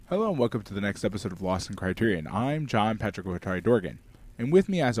Hello and welcome to the next episode of Lost in Criterion. I'm John Patrick Otari Dorgan, and with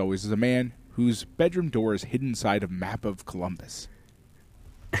me, as always, is a man whose bedroom door is hidden inside a map of Columbus.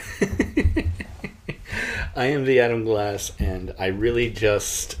 I am the Adam Glass, and I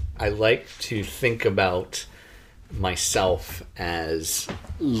like to think about myself as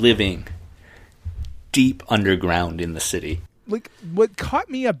living deep underground in the city. Like, what caught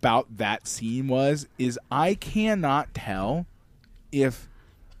me about that scene is I cannot tell if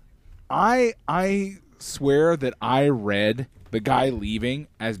I swear that I read the guy leaving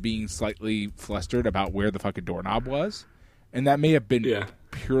as being slightly flustered about where the fucking doorknob was, and that may have been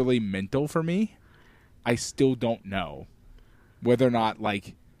purely mental for me. I still don't know whether or not,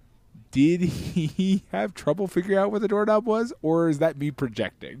 like, did he have trouble figuring out where the doorknob was, or is that me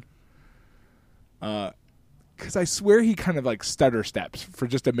projecting? Because I swear he kind of, like, stutter steps for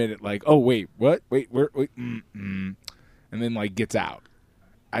just a minute, like, oh, wait, what? Wait, where? Wait, and then, like, gets out.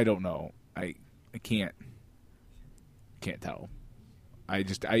 I don't know. I can't tell. I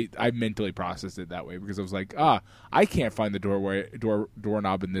mentally processed it that way because I was like, I can't find the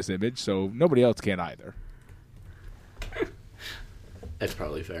doorknob in this image, so nobody else can either. That's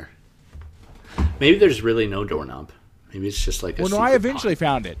probably fair. Maybe there's really no doorknob. Maybe it's just like a secret I eventually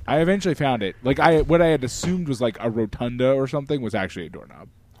found it. Like, what I had assumed was like a rotunda or something was actually a doorknob.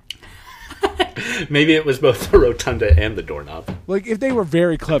 Maybe it was both the rotunda and the doorknob. Like, if they were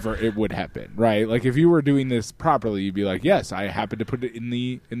very clever, it would have been, right? Like, if you were doing this properly, you'd be like, yes, I happen to put it in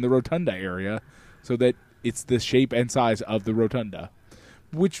the rotunda area so that it's the shape and size of the rotunda.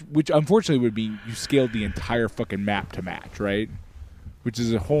 Which unfortunately would mean you scaled the entire fucking map to match, right? Which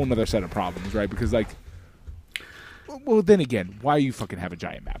is a whole other set of problems, right? Because, like, well, then again, why you fucking have a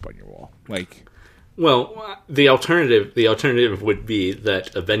giant map on your wall? Like, well, the alternative would be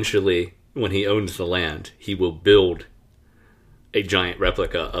that eventually, when he owns the land, he will build a giant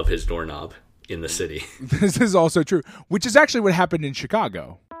replica of his doorknob in the city. This is also true, which is actually what happened in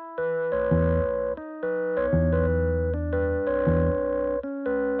Chicago.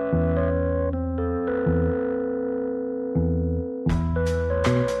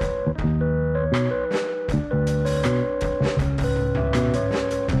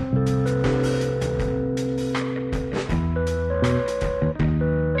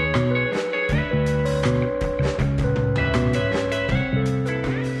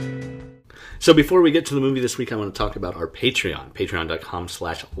 So before we get to the movie this week, I want to talk about our Patreon,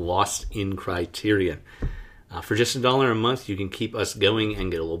 patreon.com/LostInCriterion. For just $1 a month, you can keep us going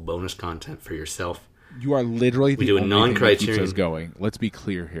and get a little bonus content for yourself. You are literally the only thing that keeps us going. Let's be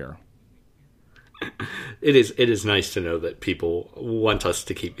clear here. It is nice to know that people want us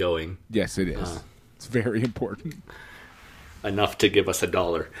to keep going. Yes, it is. It's very important. Enough to give us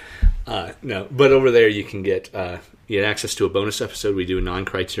 $1. No, but over there you can get access to a bonus episode. We do a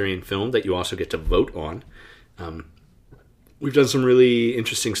non-Criterion film that you also get to vote on. We've done some really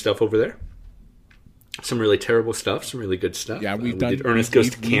interesting stuff over there. Some really terrible stuff, some really good stuff. Yeah, we did Ernest Goes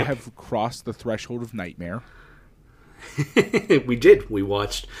to Camp. We have crossed the threshold of nightmare. We did. We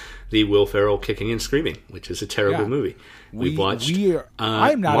watched the Will Ferrell Kicking and Screaming, which is a terrible movie. We watched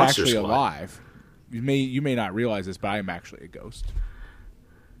I'm not Monster actually Squad. Alive. You may not realize this, but I am actually a ghost.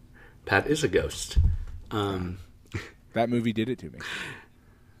 Pat is a ghost. That movie did it to me.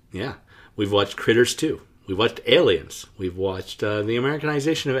 Yeah. We've watched Critters 2. We've watched Aliens. We've watched the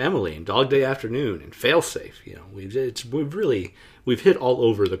Americanization of Emily and Dog Day Afternoon and Failsafe. You know, we've hit all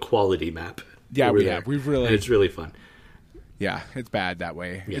over the quality map. Yeah, we have. We've really. And it's really fun. Yeah, it's bad that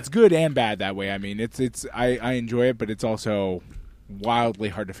way. Yeah. It's good and bad that way. I mean, I enjoy it, but it's also wildly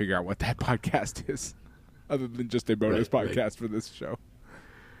hard to figure out what that podcast is, other than just a bonus podcast for this show.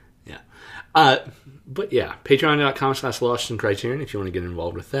 Yeah. But yeah, patreon.com/LostInCriterion if you want to get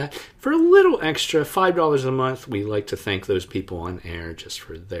involved with that. For a little extra, $5 a month, we like to thank those people on air just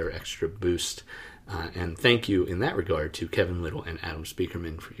for their extra boost. And thank you in that regard to Kevin Little and Adam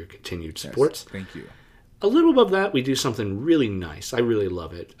Speakerman for your continued support. Yes, thank you. A little above that, we do something really nice. I really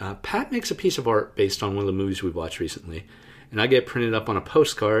love it. Pat makes a piece of art based on one of the movies we've watched recently, and I get printed up on a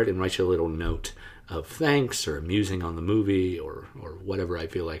postcard and write you a little note of thanks or musing on the movie or whatever I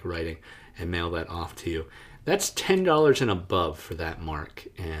feel like writing and mail that off to you. That's $10 and above for that mark,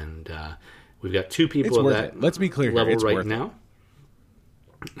 and we've got two people at that Let's be clear level it's right now.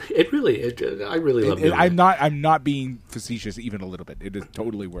 I really love it. I'm not being facetious even a little bit. It is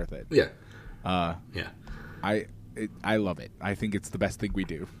totally worth it. Yeah. Yeah. I love it. I think it's the best thing we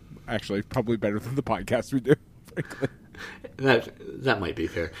do. Actually, probably better than the podcast we do, frankly. That might be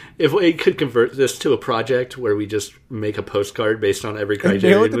fair. If we could convert this to a project where we just make a postcard based on every Criterion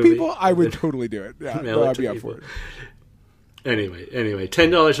mail it to movie, people, I would totally do it. Yeah, I'd be up for it. Anyway,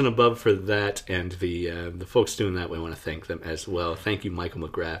 $10 and above for that, and the folks doing that, we want to thank them as well. Thank you, Michael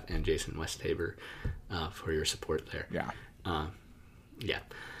McGrath and Jason Westhaver, for your support there. Yeah,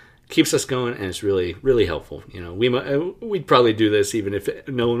 keeps us going, and it's really, really helpful. We'd probably do this even if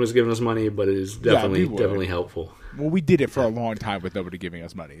no one was giving us money, but it is definitely helpful. Well, we did it for a long time with nobody giving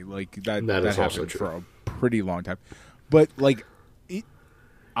us money. Like that is happened also true. For a pretty long time. But like,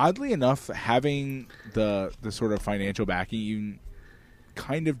 oddly enough, having the sort of financial backing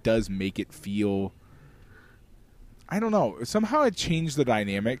kind of does make it feel. I don't know. Somehow it changed the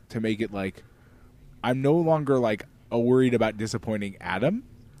dynamic to make it like I'm no longer like worried about disappointing Adam.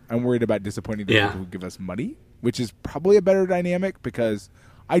 I'm worried about disappointing the people who give us money, which is probably a better dynamic because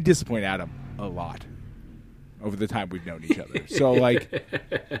I disappoint Adam a lot over the time we've known each other. So, like,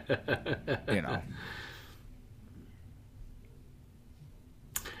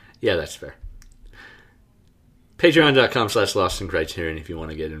 Yeah, that's fair. Patreon.com/Lost in Criterion if you want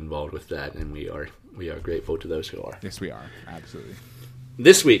to get involved with that, and we are grateful to those who are. Yes, we are. Absolutely.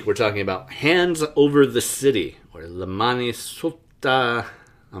 This week, we're talking about Hands Over the City, or Le Mani Sotto.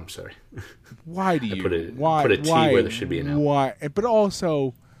 I'm sorry. Why do you put a T where there should be an L? Why? But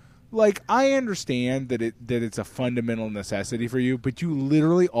also, like, I understand that it's a fundamental necessity for you, but you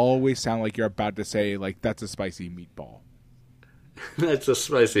literally always sound like you're about to say, like, that's a spicy meatball. That's a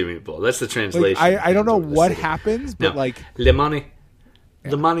spicy meatball. That's the translation. Like, I don't know what happens, but like Le Mani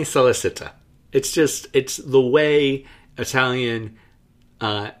Sollecita. It's the way Italian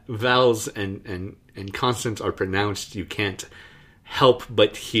vowels and consonants are pronounced. You can't help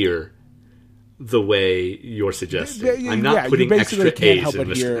but hear the way you're suggesting. I'm not putting extra A's in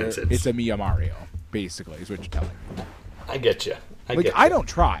this sentence. It's a Mia Mario, basically, is what you're telling me. I get you. I don't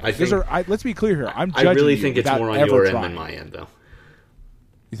try. Let's be clear here. I'm judging I really think it's more on your end than my end, though.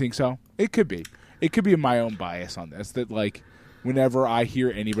 You think so? It could be. It could be my own bias on this. That like, whenever I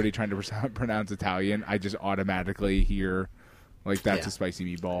hear anybody trying to pronounce Italian, I just automatically hear like that's a spicy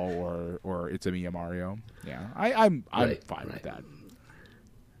meatball or it's a Mia Mario. Yeah, I'm fine with that.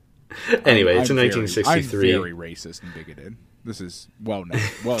 Anyway, it's in 1963. I'm very racist and bigoted. This is well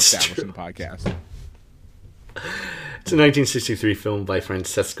established in the podcast. It's a 1963 film by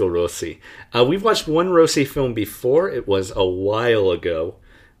Francesco Rossi. We've watched one Rossi film before. It was a while ago,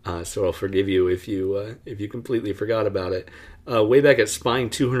 so I'll forgive you if you completely forgot about it. Way back at Spine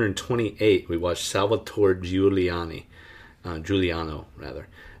 228, we watched Salvatore Giuliano.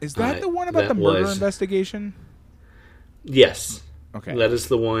 Is that the one about the murder investigation? Yes. Okay. That is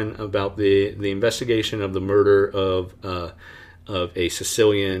the one about the investigation of the murder of a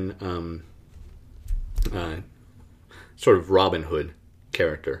Sicilian sort of Robin Hood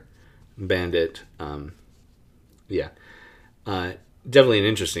character, bandit. Definitely an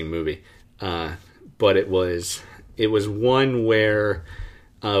interesting movie, but it was one where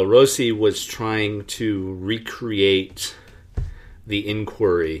Rossi was trying to recreate the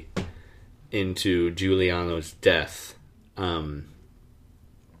inquiry into Giuliano's death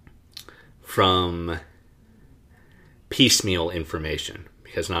from piecemeal information,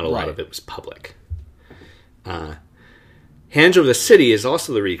 because not a lot of it was public. Hands Over the City is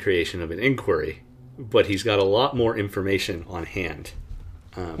also the recreation of an inquiry, but he's got a lot more information on hand.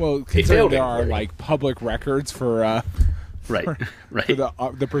 Considering there are like public records for right. for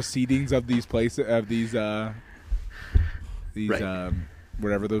the proceedings of these places of these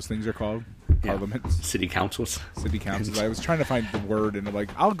whatever those things are called, parliaments, city councils. I was trying to find the word, and I'm like,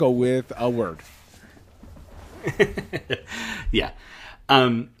 I'll go with a word. Yeah.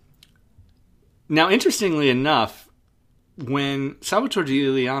 Now, interestingly enough, when Salvatore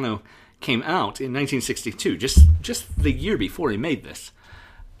Giuliano came out in 1962, just the year before he made this,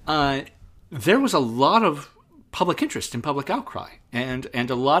 there was a lot of public interest and public outcry, and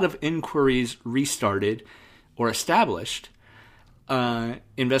a lot of inquiries restarted or established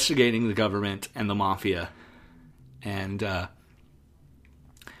investigating the government and the mafia, and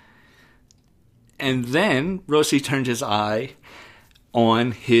then Rossi turned his eye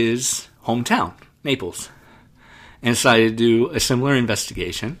on his hometown, Naples, and decided to do a similar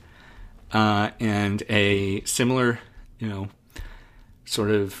investigation and a similar,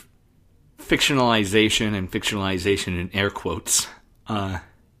 sort of fictionalization in air quotes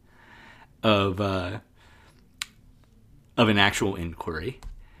of an actual inquiry.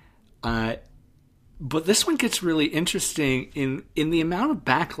 But this one gets really interesting in the amount of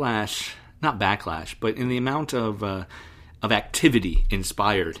backlash, not backlash, but in the amount of activity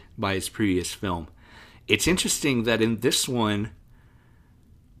inspired by his previous film. It's interesting that in this one,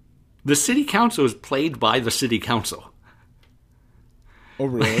 the city council is played by the city council. Oh,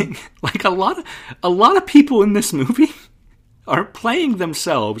 really? Like a lot of people in this movie are playing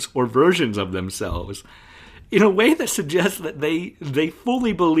themselves or versions of themselves in a way that suggests that they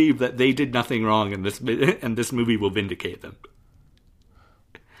fully believe that they did nothing wrong and this movie will vindicate them.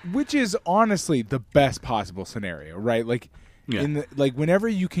 Which is honestly the best possible scenario, right? Like, whenever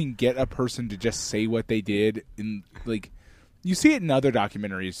you can get a person to just say what they did, you see it in other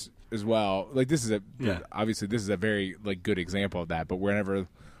documentaries as well. Like, obviously this is a very good example of that. But whenever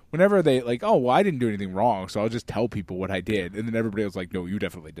they I didn't do anything wrong, so I'll just tell people what I did, and then everybody was like, no, you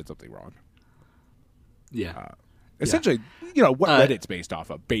definitely did something wrong. Yeah. Essentially, what Reddit's based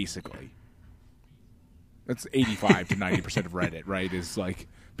off of, basically. That's 85 to 90% of Reddit, right? Is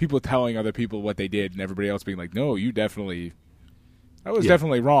people telling other people what they did, and everybody else being like, no, that was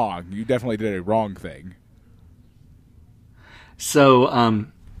definitely wrong. You definitely did a wrong thing. So,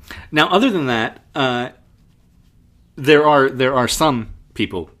 now other than that, there are some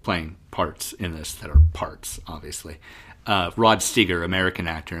people playing parts in this that are parts, obviously. Rod Steiger, American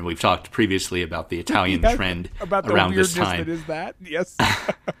actor, and we've talked previously about the Italian trend about the around this weirdness time. That is that, yes.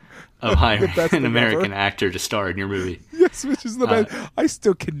 Of hiring an American actor to star in your movie. Yes, which is the best. I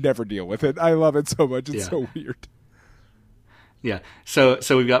still can never deal with it. I love it so much. It's so weird. Yeah. So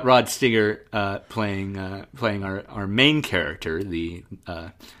we've got Rod Steiger playing our main character, the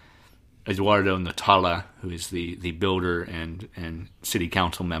Eduardo Natala, who is the builder and city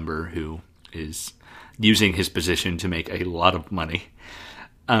council member who is using his position to make a lot of money,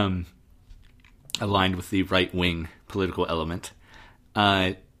 aligned with the right-wing political element.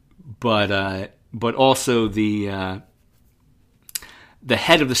 But also the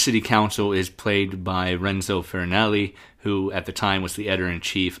head of the city council is played by Renzo Farinelli, who at the time was the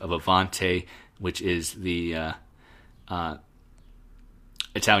editor-in-chief of Avante, which is the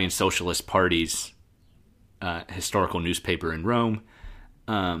Italian Socialist Party's historical newspaper in Rome.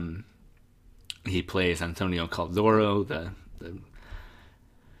 He plays Antonio Caldoro, the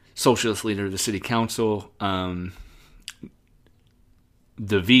socialist leader of the city council.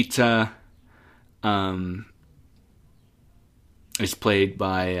 De Vita is played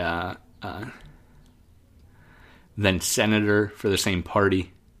by then senator for the same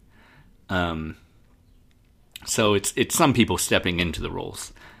party. So it's some people stepping into the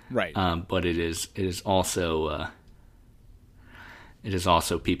roles, right? But it is also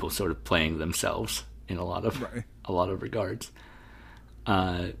people sort of playing themselves in a lot of regards.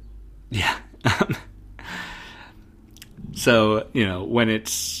 Yeah. So, when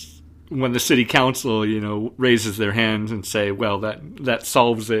the city council, raises their hands and say, well, that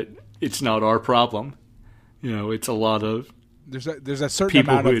solves it. It's not our problem. It's a lot of there's a certain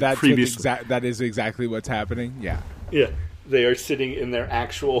amount of that that is exactly what's happening. Yeah. Yeah. They are sitting in their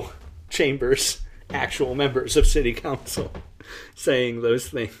actual chambers, actual members of city council saying those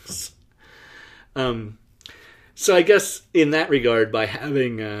things. So I guess in that regard, by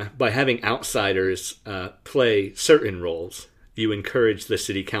having outsiders play certain roles, you encourage the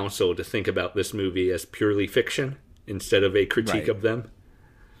city council to think about this movie as purely fiction instead of a critique of them.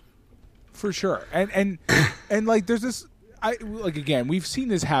 For sure, and there's this. Again, we've seen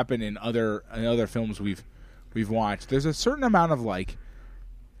this happen in other films we've watched. There's a certain amount of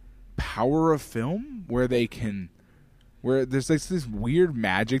power of film where there's this weird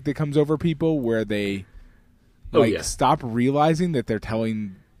magic that comes over people where they. Stop realizing that they're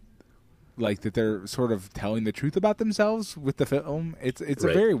telling, that they're sort of telling the truth about themselves with the film. It's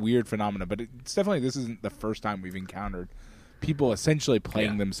a very weird phenomenon, but it's definitely, this isn't the first time we've encountered people essentially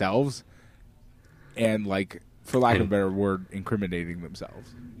playing themselves and, for lack of a better word, incriminating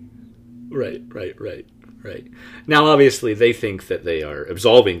themselves. Right. Now, obviously, they think that they are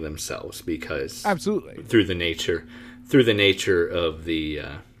absolving themselves because absolutely through the nature of the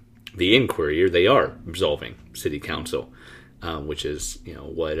inquiry, they are absolving city council, which is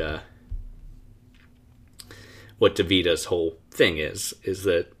what De Vita's whole thing is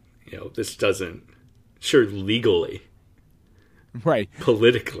that this doesn't legally, right,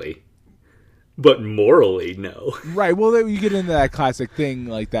 politically, but morally no. Right. Well, you get into that classic thing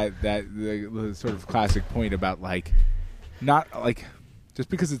the sort of classic point about not just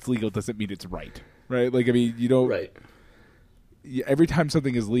because it's legal doesn't mean it's right. Right. You don't. Right. Every time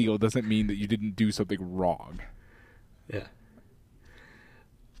something is legal doesn't mean that you didn't do something wrong. Yeah.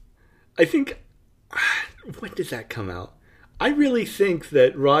 I think, when did that come out? I really think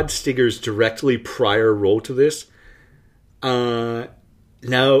that Rod Steiger's directly prior role to this, no,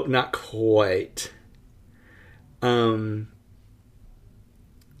 not quite. Didn't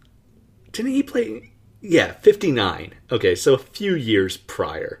he play? Yeah, 59. Okay, so a few years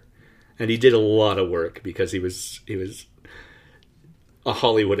prior. And he did a lot of work because he was a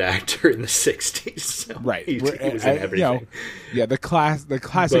Hollywood actor in the 60s. So Right. he was in everything. Yeah, the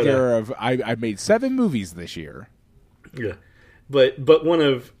classic era of I made 7 movies this year. Yeah. But one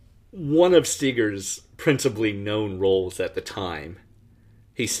of Steger's principally known roles at the time,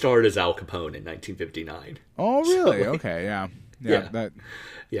 he starred as Al Capone in 1959. Oh, really? So, okay, yeah.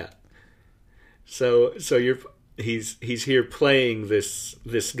 Yeah. So he's here playing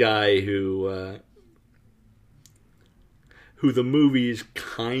this guy who the movies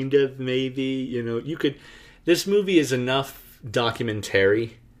kind of maybe, this movie is enough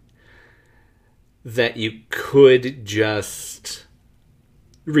documentary that you could just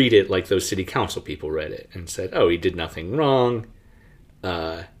read it like those city council people read it and said, oh, he did nothing wrong.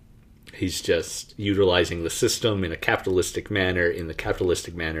 He's just utilizing the system in a capitalistic manner, in the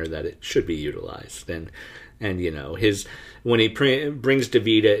capitalistic manner that it should be utilized. And when he brings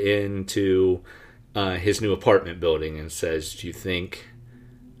DeVita into his new apartment building and says,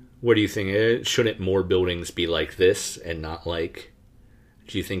 what do you think? Shouldn't more buildings be like this and not like,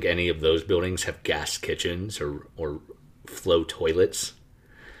 do you think any of those buildings have gas kitchens or flow toilets?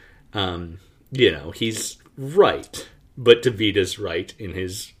 He's right, but DeVita's right in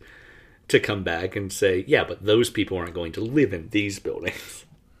his to come back and say, yeah, but those people aren't going to live in these buildings.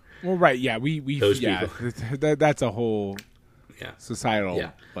 Well, right, yeah, that's a whole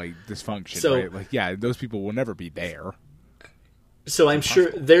societal dysfunction, right? Like, yeah, those people will never be there. So I'm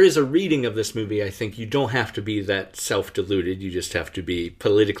sure there is a reading of this movie. I think you don't have to be that self-deluded. You just have to be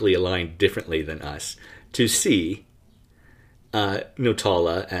politically aligned differently than us to see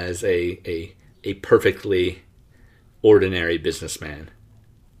Nautala as a perfectly ordinary businessman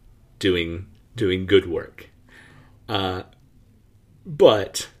doing good work.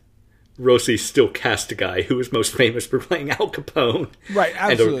 But Rossi still cast a guy who is most famous for playing Al Capone, right?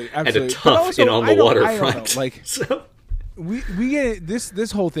 Absolutely, and a tough On the Waterfront. Like, so. We get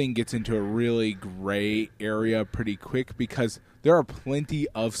this whole thing gets into a really gray area pretty quick because there are plenty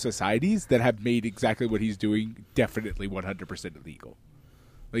of societies that have made exactly what he's doing definitely 100% illegal.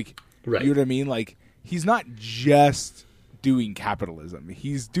 Like, right. You know what I mean? Like, he's not just doing capitalism;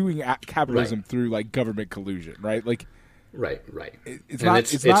 he's doing capitalism through like government collusion, right? Like, right. It's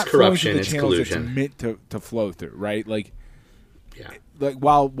not corruption, it's collusion. It's meant to flow through, right? Like. Yeah. Like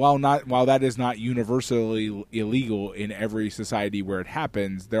while that is not universally illegal in every society where it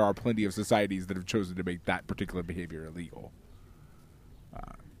happens, there are plenty of societies that have chosen to make that particular behavior illegal.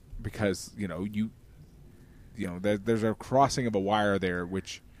 Because there's a crossing of a wire there,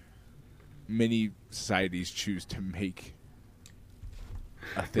 which many societies choose to make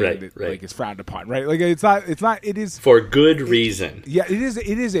a thing that like is frowned upon, right? Like it is for good reason. Yeah,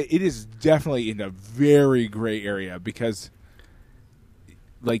 it is definitely in a very gray area because.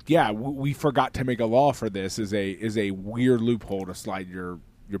 Like, yeah, we forgot to make a law for this is a weird loophole to slide your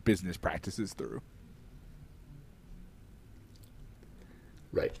business practices through.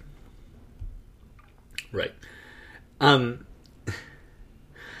 Right. An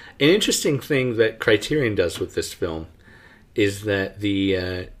interesting thing that Criterion does with this film is that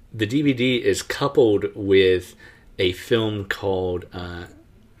the DVD is coupled with a film called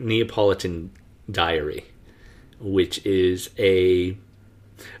Neapolitan Diary, which is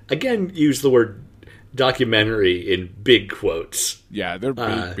again, use the word documentary in big quotes. Yeah, they're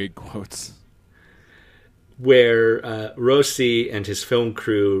big quotes. Where Rossi and his film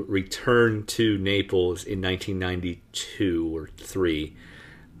crew return to Naples in 1992 or 3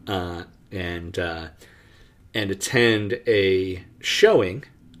 and attend a showing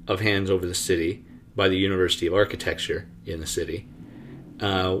of Hands Over the City by the University of Architecture in the city,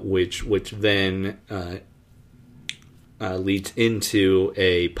 which then leads into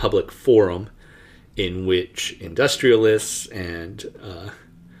a public forum in which industrialists and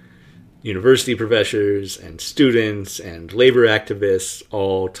university professors and students and labor activists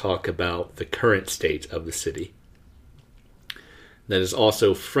all talk about the current state of the city. That is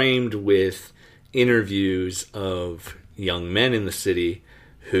also framed with interviews of young men in the city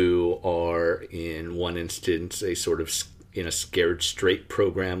who are, in one instance, a sort of in a Scared Straight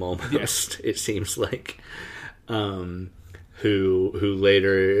program almost, yes. It seems like. Who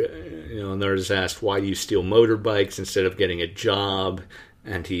later, they're just asked, why do you steal motorbikes instead of getting a job?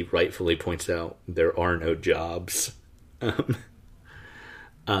 And he rightfully points out there are no jobs. And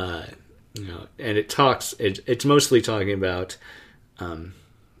it's mostly talking about,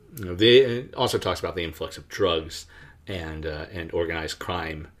 it also talks about the influx of drugs and organized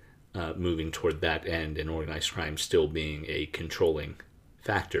crime moving toward that end, and organized crime still being a controlling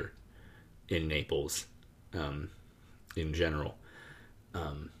factor in Naples. In general.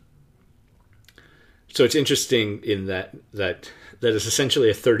 So it's interesting in that is essentially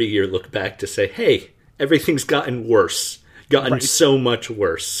a 30-year look back to say, hey, everything's gotten worse, so much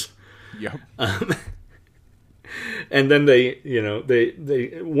worse. Yep. And then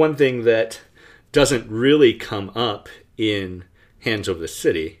they one thing that doesn't really come up in Hands Over the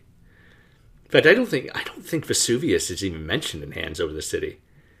City. In fact, I don't think Vesuvius is even mentioned in Hands Over the City,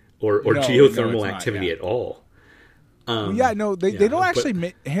 or geothermal activity at all. They don't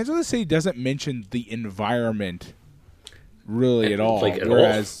actually. Hands Over the City doesn't mention the environment really at all.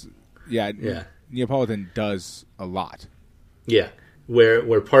 Whereas, Neapolitan does a lot. Yeah,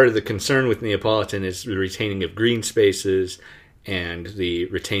 where part of the concern with Neapolitan is the retaining of green spaces and the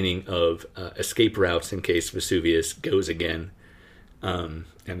retaining of escape routes in case Vesuvius goes again. And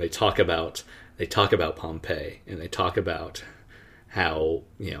they talk about Pompeii, and they talk about how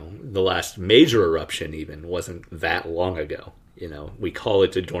the last major eruption even wasn't that long ago. We call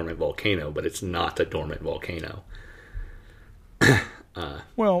it a dormant volcano, but it's not a dormant volcano.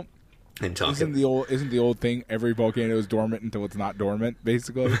 Isn't the old thing every volcano is dormant until it's not dormant,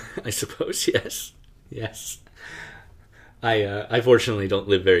 basically? I suppose, yes. I fortunately don't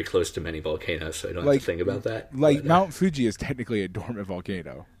live very close to many volcanoes, so I don't have to think about that. Mount Fuji is technically a dormant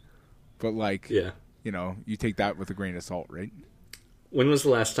volcano, but you take that with a grain of salt, right? When was the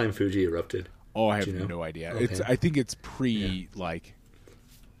last time Fuji erupted? Oh, I have no idea. Okay. I think it's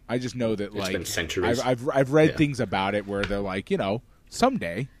I just know that it's been centuries. I've read things about it where they're like,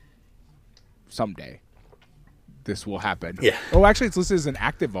 someday this will happen. Yeah. Oh, actually, it's listed as an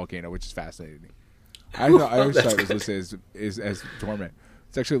active volcano, which is fascinating. I always thought it was listed as dormant.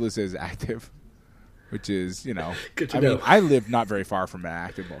 It's actually listed as active, which is good to know. I live not very far from an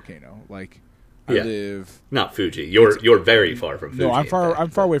active volcano. I live not Fuji. You're very far from Fuji. No, I'm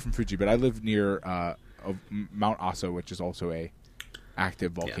far away from Fuji, but I live near Mount Aso, which is also a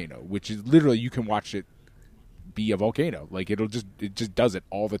active volcano, which is literally you can watch it be a volcano. It just does it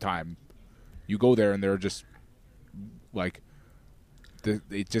all the time. You go there and they're just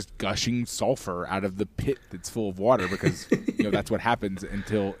it's just gushing sulfur out of the pit that's full of water because that's what happens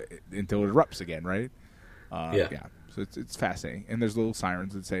until it erupts again, right? So it's fascinating, and there's little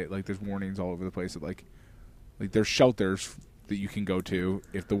sirens that say there's warnings all over the place that there's shelters that you can go to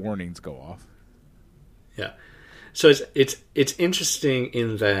if the warnings go off. Yeah, so it's interesting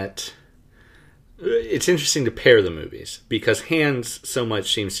in that it's interesting to pair the movies because Hands so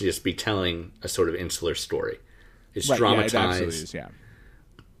much seems to just be telling a sort of insular story. It's dramatized. Yeah, it absolutely is, yeah.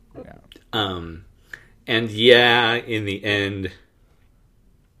 And in the end,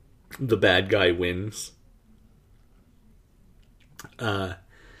 the bad guy wins. But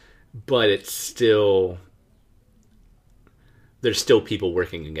it's still, there's still people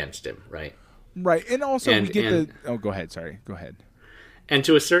working against him, right? Right, and also we get oh, go ahead, sorry, go ahead. And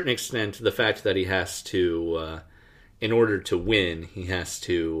to a certain extent, the fact that he has to, in order to win, he has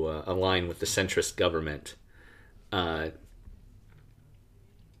to align with the centrist government,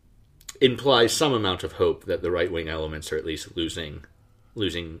 implies some amount of hope that the right-wing elements are at least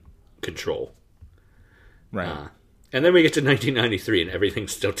losing control. Right. And then we get to 1993 and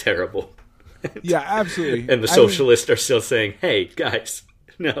everything's still terrible. Yeah, absolutely. And the socialists are still saying, hey, guys,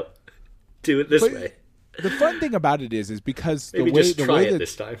 no, do it this way. The fun thing about it is because maybe just try it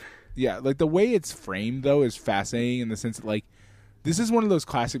this time. Yeah, the way it's framed, though, is fascinating in the sense that, this is one of those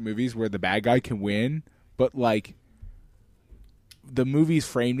classic movies where the bad guy can win, but, the movie's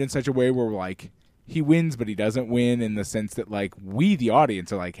framed in such a way where he wins but he doesn't win in the sense that we the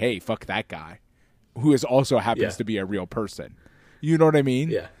audience are like, hey, fuck that guy who is also happens to be a real person. You know what I mean?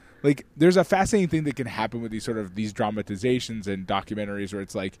 Yeah. There's a fascinating thing that can happen with these dramatizations and documentaries where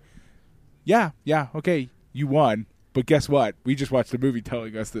it's okay, you won, but guess what? We just watched a movie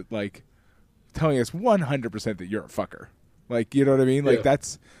telling us that telling us 100% that you're a fucker. You know what I mean?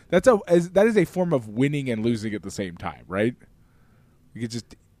 That is a form of winning and losing at the same time, right? You could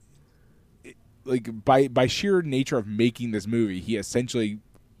just by sheer nature of making this movie, he essentially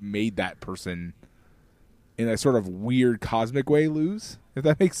made that person in a sort of weird cosmic way lose, if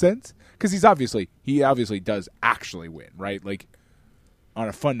that makes sense. Because he obviously does actually win, right? On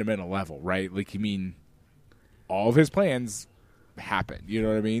a fundamental level, right? All of his plans happen. You know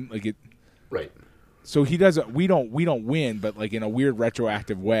what I mean? Right. So he doesn't. We don't win, but in a weird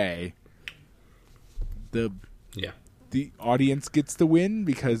retroactive way, the audience gets to win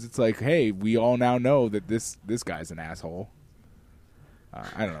because it's hey, we all now know that this guy's an asshole.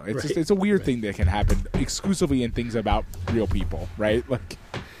 I don't know. It's a weird thing that can happen exclusively in things about real people, right?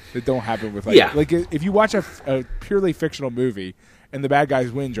 That don't happen with if you watch a purely fictional movie and the bad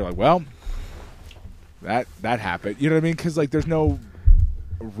guys wins, you're well, that happened. You know what I mean? Because there's no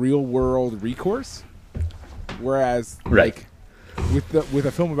real world recourse. Whereas, Right. like, with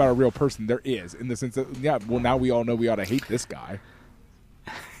a film about a real person, there is, in the sense that, yeah, well, now we all know we ought to hate this guy.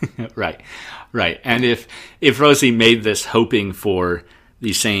 Right. And if Rosie made this hoping for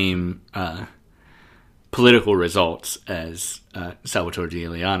the same political results as Salvatore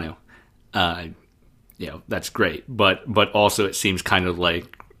Giuliano, that's great. But also it seems kind of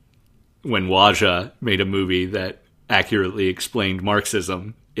like when Waja made a movie that accurately explained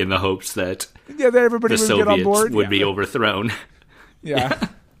Marxism in the hopes that That everybody the would get on board. Soviets would be overthrown. Yeah.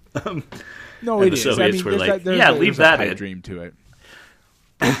 No, And it the is. Soviets were there's like, there's yeah, there's leave a that pipe in. dream to it.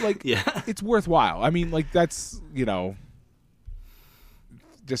 But, like, Yeah. it's worthwhile. I mean, like, that's,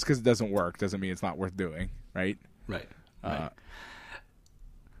 just because it doesn't work doesn't mean it's not worth doing, right? Right.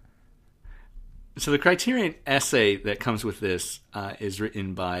 So the Criterion essay that comes with this is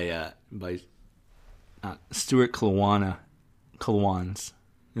written by Stuart Klawans.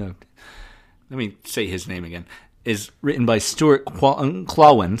 No, let me say his name again. Is written by Stuart Klawans,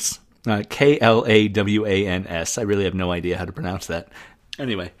 Klawans. I really have no idea how to pronounce that.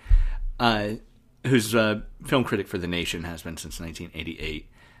 Anyway, who's a film critic for The Nation, has been since 1988.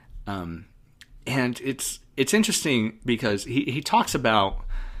 And it's interesting because he talks about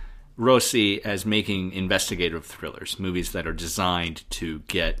Rossi as making investigative thrillers, movies that are designed to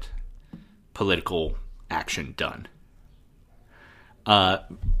get political action done.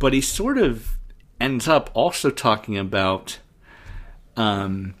 But he sort of ends up also talking about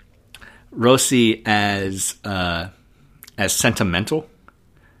Rossi as sentimental,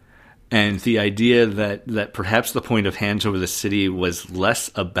 and the idea that perhaps the point of Hands Over the City was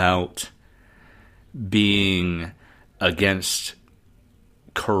less about being against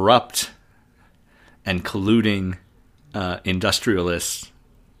corrupt and colluding industrialists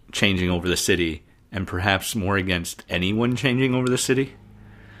changing over the city, and perhaps more against anyone changing over the city.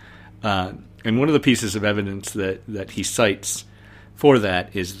 And one of the pieces of evidence that he cites for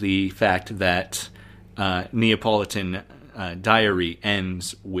that is the fact that Neapolitan Diary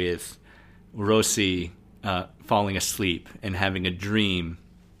ends with Rossi falling asleep and having a dream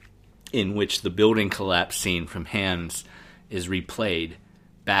in which the building collapse scene from Hands is replayed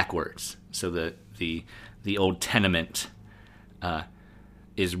backwards, so that the old tenement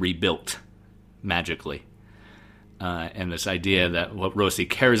is rebuilt magically. And this idea that what Rossi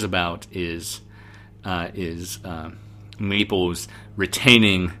cares about is Naples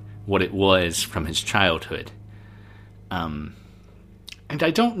retaining what it was from his childhood. And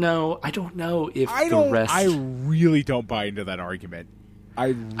I don't know if the rest. I really don't buy into that argument.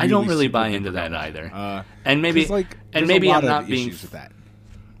 I don't really buy into that either. And maybe maybe I'm not being issues with that.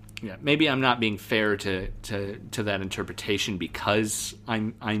 Yeah, maybe I'm not being fair to that interpretation because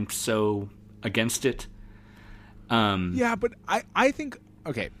I'm so against it. Yeah, but I think,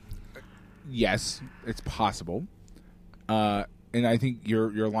 okay, yes, it's possible, and I think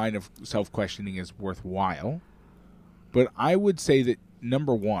your line of self-questioning is worthwhile. But I would say that,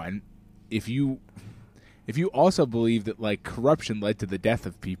 number one, if you also believe that, like, corruption led to the death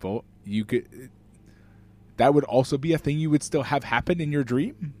of people, that would also be a thing you would still have happen in your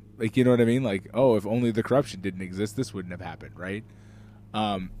dream. Like, you know what I mean? Like, oh, if only the corruption didn't exist, this wouldn't have happened, right?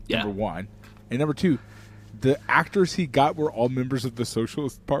 Number one. And number two, the actors he got were all members of the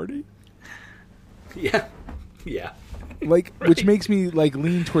Socialist Party. Yeah. Like, Right. which makes me, like,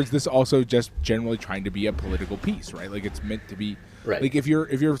 lean towards this also just generally trying to be a political piece, right? Like, it's meant to be, Right. like, if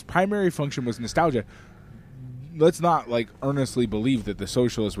your primary function was nostalgia, let's not, like, earnestly believe that the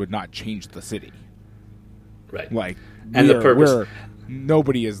socialists would not change the city. Right. Like, And the purpose.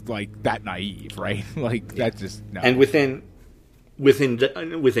 Nobody is, like, that naive, right? Like, that's just no. And within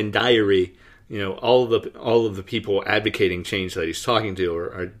Diary, all of the people advocating change that he's talking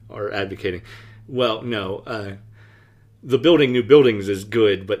to are advocating. Well, no, the building new buildings is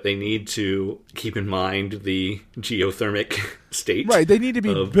good, but they need to keep in mind the geothermic state. Right, they need to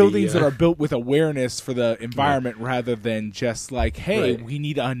be of buildings that are built with awareness for the environment rather than just like, hey, Right. we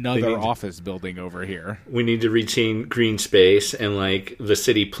need another office building over here. We need to retain green space, and like the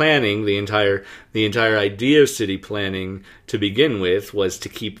city planning, the entire idea of city planning to begin with was to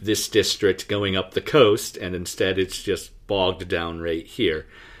keep this district going up the coast, and instead it's just bogged down right here.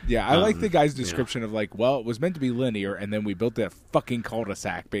 Yeah, I like the guy's description of like, well, it was meant to be linear, and then we built a fucking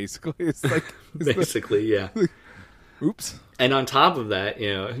cul-de-sac, basically. It's like... Basically, yeah. Oops. And on top of that,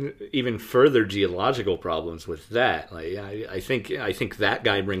 even further geological problems with that. Like, I think that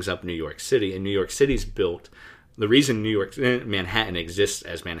guy brings up New York City, and New York City's built. The reason Manhattan exists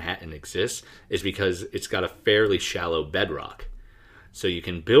as Manhattan exists is because it's got a fairly shallow bedrock, so you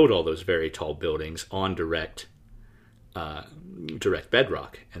can build all those very tall buildings on direct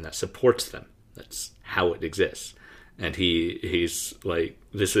bedrock, and that supports them. That's how it exists. And he's like,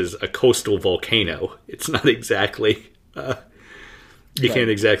 this is a coastal volcano. It's not exactly... you can't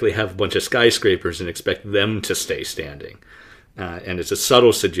exactly have a bunch of skyscrapers and expect them to stay standing. And it's a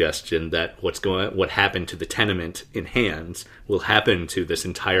subtle suggestion that what happened to the tenement in Hands will happen to this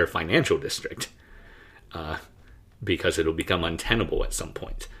entire financial district, because it'll become untenable at some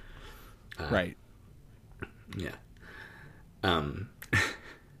point. Right. Yeah.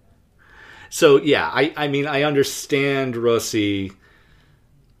 So yeah, I mean, I understand Rossi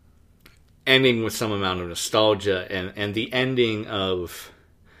ending with some amount of nostalgia, and the ending of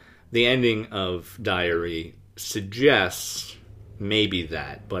Diary suggests maybe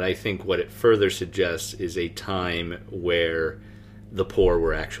that, but I think what it further suggests is a time where the poor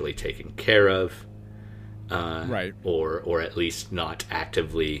were actually taken care of, right, or at least not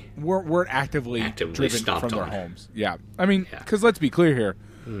actively weren't actively driven stomped from their on. homes. Yeah, I mean, because let's be clear here,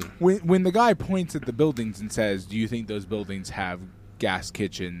 when the guy points at the buildings and says, "Do you think those buildings have gas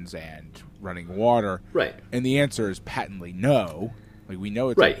kitchens and running water?" Right, and the answer is patently no. Like, we know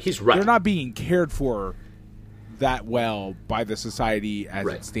it's right. He's right. They're not being cared for that well by the society as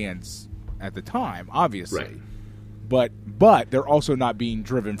it stands at the time, obviously. Right. But they're also not being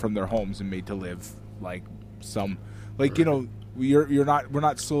driven from their homes and made to live like some, like, you know, we're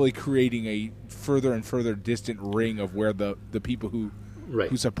not slowly creating a further and further distant ring of where the people who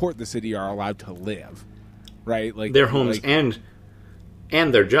support the city are allowed to live, right? Like their homes and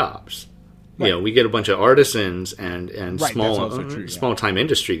their jobs. Right. You know, we get a bunch of artisans and small time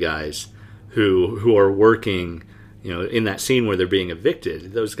industry guys who are working, you know, in that scene where they're being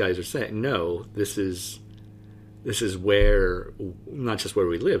evicted. Those guys are saying, no, this is where, not just where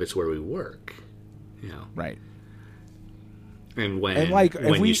we live, it's where we work. You know, right. And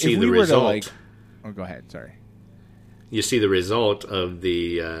when you see the result, go ahead. Sorry. You see the result of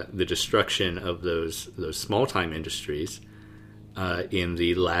the destruction of those small time industries, in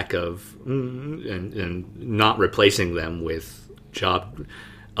the lack of and not replacing them with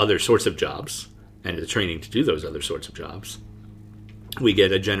other sorts of jobs and the training to do those other sorts of jobs. We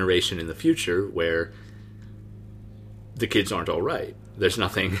get a generation in the future where the kids aren't all right. There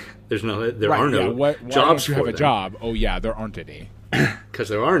are no jobs for them. A job? Oh yeah, there aren't any. Because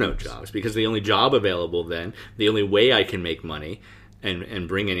there are no jobs. Because the only job available then, the only way I can make money and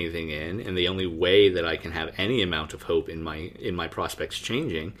bring anything in, and the only way that I can have any amount of hope in my prospects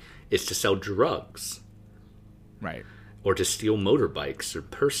changing, is to sell drugs, right, or to steal motorbikes or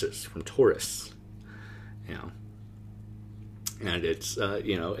purses from tourists. You know, and it's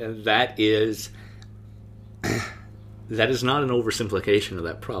and that is not an oversimplification of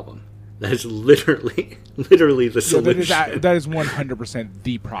that problem. That is literally the solution. That is 100%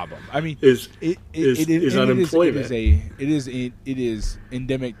 the problem. I mean, is unemployment. It is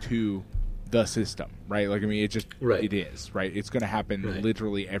endemic to the system, right? Like, I mean, it is, right? It's going to happen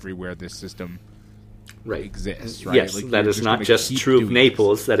literally everywhere this system exists, right? Yes, like, that is not just true of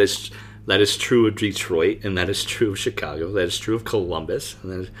Naples. That is true of Detroit, and that is true of Chicago. That is true of Columbus,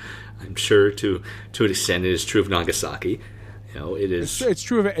 and that is, I'm sure to an extent it is true of Nagasaki. You know, it is. It's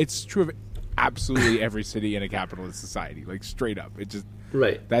true of absolutely every city in a capitalist society. Like, straight up, it just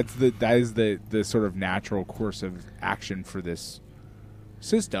that is the sort of natural course of action for this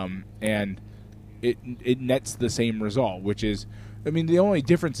system, and it nets the same result, which is, I mean, the only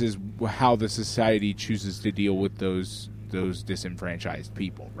difference is how the society chooses to deal with those disenfranchised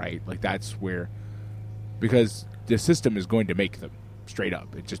people, right? Like, that's where, because the system is going to make them, straight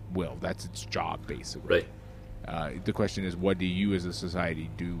up. It just will. That's its job, basically. Right. The question is, what do you as a society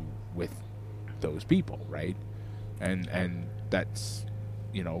do with those people, right? And that's,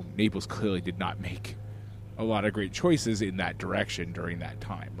 you know, Naples clearly did not make a lot of great choices in that direction during that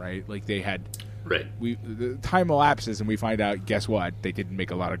time, right? Like, they had... Right. The time elapses and we find out, guess what? They didn't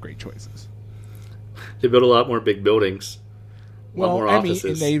make a lot of great choices. They built a lot more big buildings. More offices. I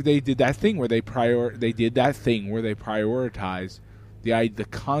mean, and they did that thing where they prioritized the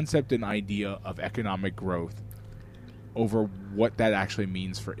concept and idea of economic growth over what that actually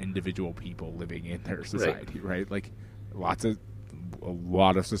means for individual people living in their society, right? Like, a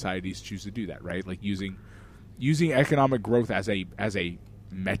lot of societies choose to do that, right? Like, using economic growth as a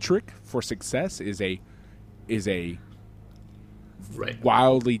metric for success is a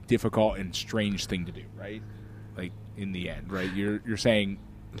wildly difficult and strange thing to do, right? Like, in the end, right? You're saying,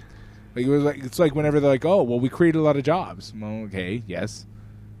 like, it's like whenever they're like, oh, well, we created a lot of jobs. Well, okay, yes.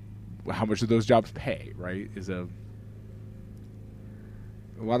 How much do those jobs pay, right?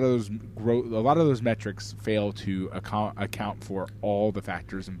 A lot of those metrics fail to account for all the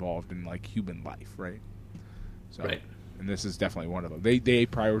factors involved in, like, human life, right? So, and this is definitely one of them. They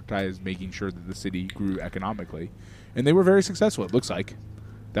prioritized making sure that the city grew economically, and they were very successful. It looks like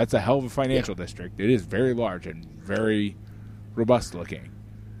that's a hell of a financial district. It is very large and very robust looking.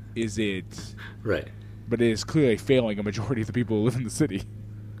 Is it right? But it is clearly failing a majority of the people who live in the city.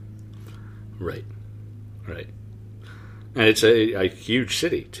 Right. And it's a huge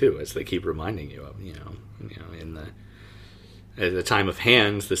city too, as they keep reminding you of. At the time of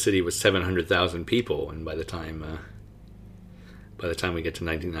Hands, the city was 700,000 people, and by the time we get to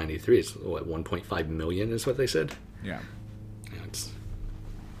 1993, it's 1.5 million is what they said. Yeah. That's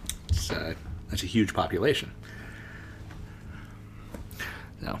a huge population.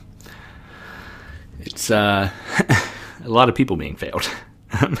 No, it's a lot of people being failed.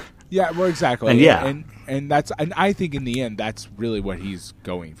 Yeah, well, exactly. And I think in the end, that's really what he's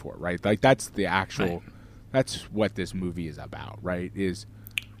going for, right? Like that's the actual. Right. That's what this movie is about, right? Is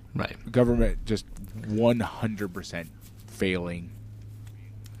government just 100% failing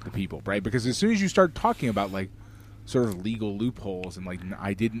the people, right? Because as soon as you start talking about like sort of legal loopholes and like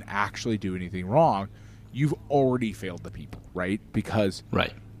I didn't actually do anything wrong, you've already failed the people, right? Because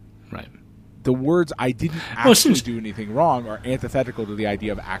the words "I didn't actually do anything wrong" are antithetical to the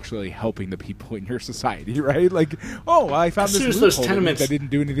idea of actually helping the people in your society, right? Like, oh, I found this loophole that means I didn't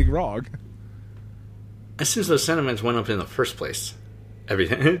do anything wrong. As soon as those tenements went up in the first place,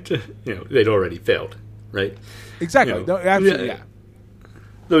 everything they'd already failed, right? Exactly. No, absolutely. Yeah.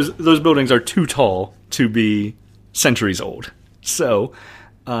 Those buildings are too tall to be centuries old. So,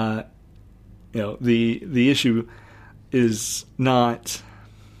 the issue is not.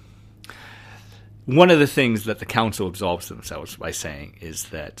 One of the things that the council absolves themselves by saying is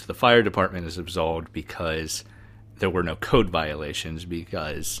that the fire department is absolved because there were no code violations,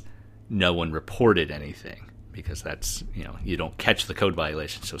 because no one reported anything, because that's, you don't catch the code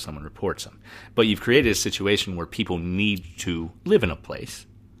violation, so someone reports them. But you've created a situation where people need to live in a place.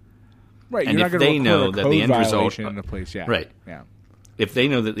 Right, and you're if not they record know a that code the end result violation in a place, yeah. Right. Yeah. If they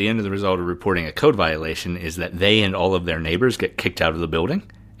know that the end of the result of reporting a code violation is that they and all of their neighbors get kicked out of the building,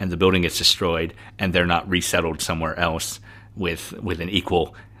 and the building gets destroyed, and they're not resettled somewhere else with an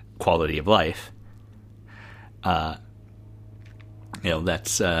equal quality of life, that's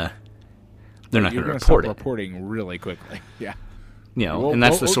they're not going to report it. Reporting really quickly, yeah. And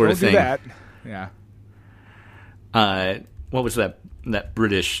that's the sort of thing. Do that. Yeah. What was that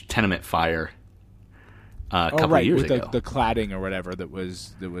British tenement fire a couple of years ago? The cladding or whatever that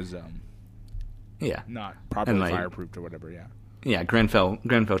was not properly fireproofed or whatever. Yeah. Yeah, Grenfell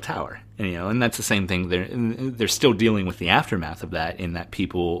Tower, and that's the same thing. They're still dealing with the aftermath of that, in that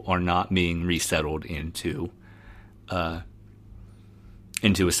people are not being resettled into a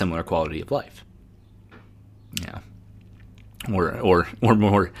similar quality of life. Yeah, or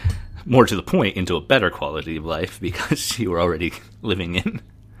more to the point, into a better quality of life, because you were already living in.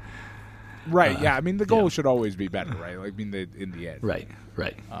 Right. Yeah. I mean, the goal should always be better, right? Like, in the end. Right.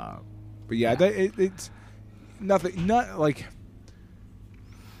 But yeah, it's nothing. Not like.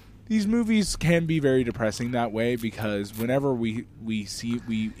 These movies can be very depressing that way, because whenever we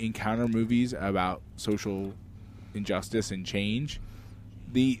encounter movies about social injustice and change,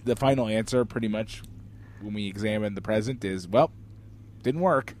 the final answer pretty much when we examine the present is, well, didn't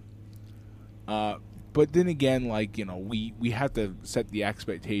work. But then again, like, we have to set the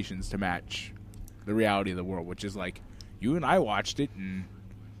expectations to match the reality of the world, which is like, you and I watched it, and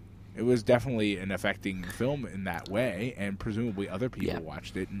it was definitely an affecting film in that way, and presumably other people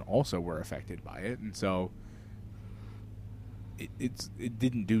watched it and also were affected by it, and so it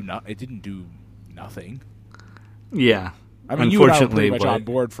didn't do nothing. Yeah, I mean, you and I were pretty much on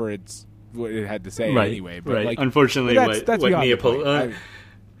board for what it had to say anyway. But like, unfortunately,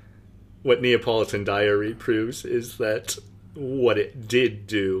 what Neapolitan Diary proves is that what it did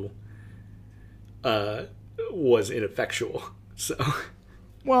do was ineffectual. So.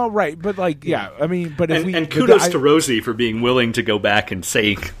 Well, right, but like, yeah, I mean, but if and kudos to Rosie for being willing to go back and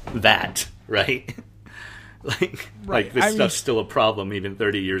say that, right? like this stuff's still a problem even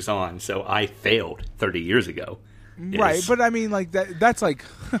 30 years on. So I failed 30 years ago. Right, but I mean, like that's like,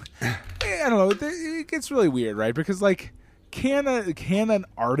 I don't know, it gets really weird, right? Because like, can an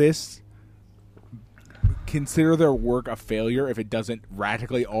artist consider their work a failure if it doesn't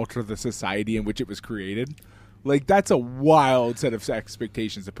radically alter the society in which it was created? Like, that's a wild set of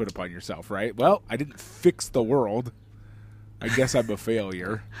expectations to put upon yourself, right? Well, I didn't fix the world. I guess I'm a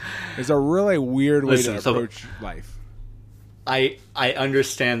failure. It's a really weird way to approach life. I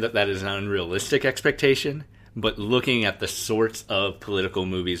understand that is an unrealistic expectation, but looking at the sorts of political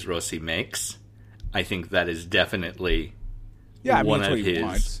movies Rossi makes, I think that is definitely one of his.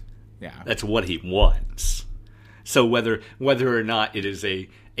 Wants. Yeah, that's what he wants. So whether or not it is a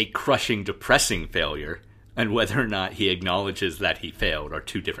crushing, depressing failure, and whether or not he acknowledges that he failed, are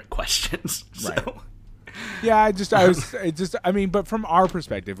two different questions. Right. Yeah, I mean, but from our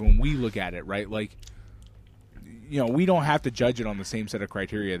perspective, when we look at it, right, like, you know, we don't have to judge it on the same set of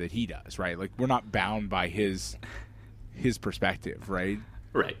criteria that he does, right? Like, we're not bound by his perspective, right?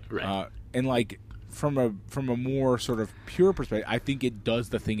 Right. And like from a more sort of pure perspective, I think it does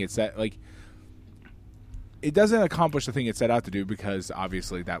the thing it set. Like, it doesn't accomplish the thing it set out to do, because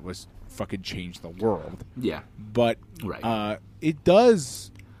obviously that was fucking change the world. Yeah. But it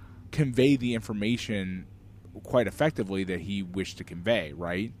does convey the information quite effectively that he wished to convey,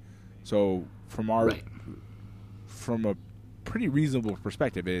 right? So from a pretty reasonable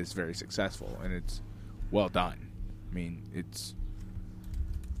perspective, it is very successful and it's well done. I mean, that's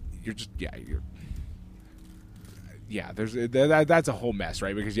a whole mess,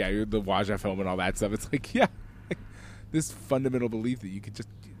 right? Because the Waja film and all that stuff. It's like, this fundamental belief that you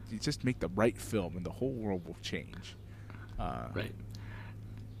just make the right film and the whole world will change. Right.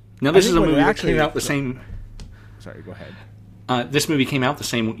 Now, this is a movie that came out the same. Sorry, go ahead. This movie came out the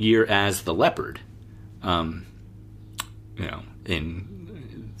same year as The Leopard. That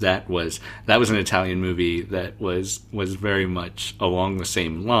was an Italian movie that was very much along the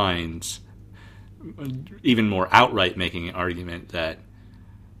same lines, even more outright making an argument that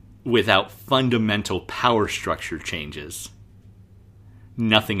without fundamental power structure changes,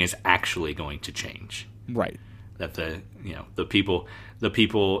 nothing is actually going to change. Right. That the people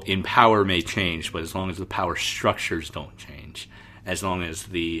in power may change, but as long as the power structures don't change, as long as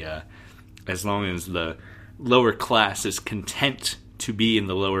the lower class is content to be in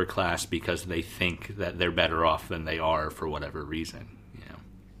the lower class because they think that they're better off than they are for whatever reason,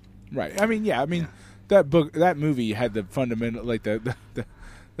 Right. I mean, that movie had the fundamental, like the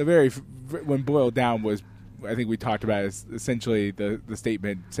very, when boiled down, was, I think we talked about, is essentially the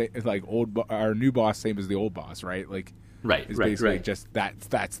statement, like, our new boss same as the old boss, right? Like, it's basically just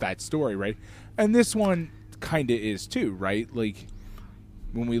that's that story, right? And this one kind of is too, right? Like,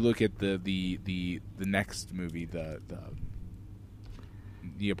 when we look at the next movie, the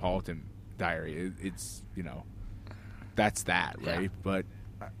Neapolitan Diary, it's that's that, right? Yeah. But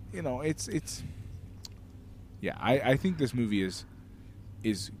it's I think this movie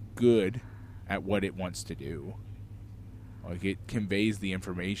is good at what it wants to do. Like, it conveys the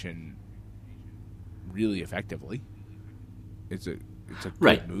information really effectively. It's a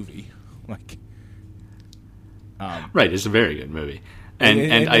good movie. Like, it's a very good movie,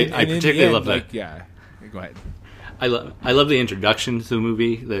 and I particularly love that. Go ahead. I love the introduction to the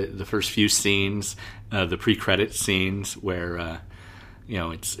movie, the first few scenes, the pre-credit scenes where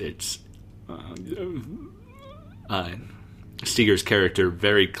it's Steger's character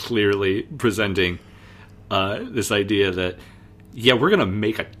very clearly presenting this idea that we're gonna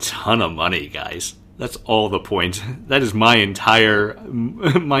make a ton of money, guys. That's all the point. That is my entire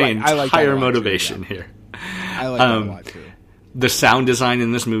motivation here. I like that a lot too. The sound design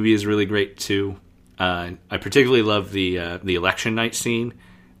in this movie is really great too. I particularly love the election night scene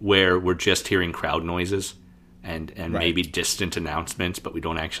where we're just hearing crowd noises and maybe distant announcements, but we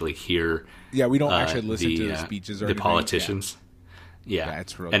don't actually hear. Yeah, we don't actually listen to the speeches or the politicians. Yeah,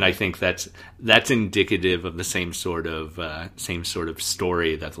 it's really and I think that's indicative of the same sort of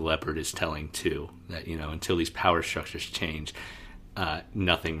story that The Leopard is telling too. That until these power structures change,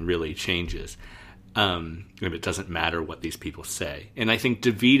 nothing really changes. And it doesn't matter what these people say. And I think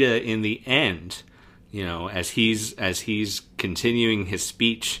DeVita, in the end, as he's continuing his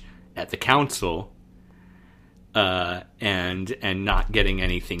speech at the council, and not getting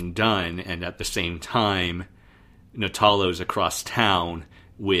anything done, and at the same time, Natalo's across town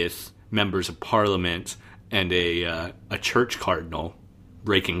with members of parliament and a church cardinal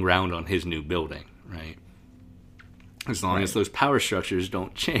breaking ground on his new building. Right. As long as those power structures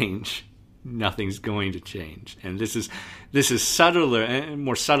don't change, nothing's going to change. And this is subtler and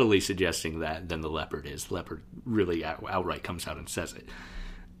more subtly suggesting that than The Leopard is. The Leopard really outright comes out and says it.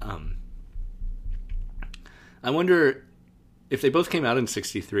 I wonder if they both came out in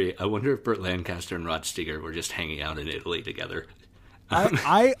 '63. I wonder if Burt Lancaster and Rod Steiger were just hanging out in Italy together.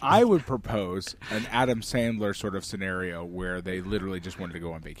 I would propose an Adam Sandler sort of scenario where they literally just wanted to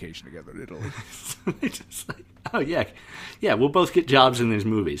go on vacation together in Italy. So they just like, oh yeah, we'll both get jobs in these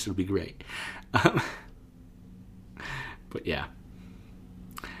movies. It'll be great. But yeah,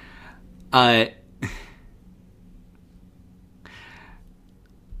 I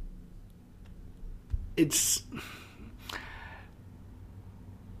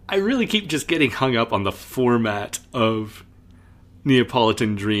really keep just getting hung up on the format of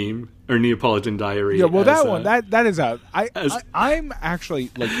Neapolitan Dream or Neapolitan Diary. Yeah, well, that one that is a I'm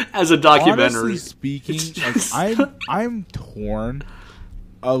actually like as a documentary. Honestly speaking, like, I'm torn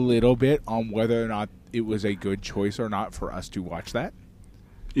a little bit on whether or not it was a good choice or not for us to watch that.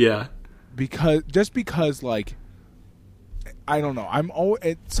 Yeah, because like I don't know.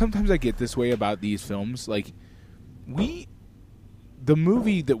 Sometimes I get this way about these films. Like the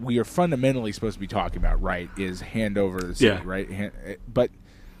movie that we are fundamentally supposed to be talking about, right, is Hand Over the Sea, right? But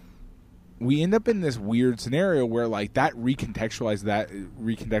we end up in this weird scenario where like that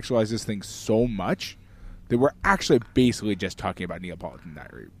recontextualizes things so much that we're actually basically just talking about Neapolitan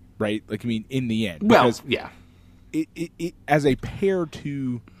Diary, right? Like, I mean, in the end, well, yeah, it as a pair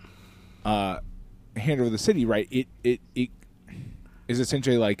to Hand Over the City, right? It is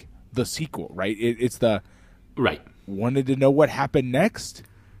essentially like the sequel, right? It's the right. Wanted to know what happened next,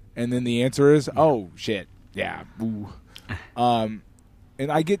 and then the answer is, oh shit, yeah, ooh.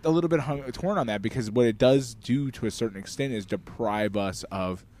 And I get a little bit torn on that because what it does do to a certain extent is deprive us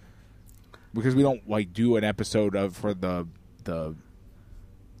of, because we don't like do an episode for the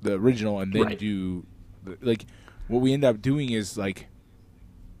original and then do like what we end up doing is like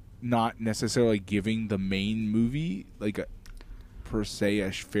not necessarily giving the main movie like per se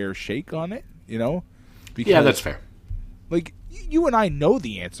a fair shake on it, you know? Because, yeah, that's fair. Like, you and I know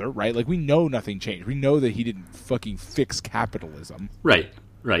the answer, right? Like, we know nothing changed. We know that he didn't fucking fix capitalism. Right.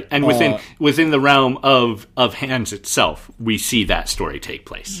 And within the realm of Hands itself, we see that story take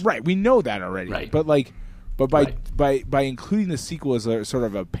place. Right. We know that already. Right. But by including the sequel as a sort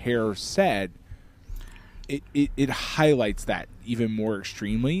of a pair set, it highlights that even more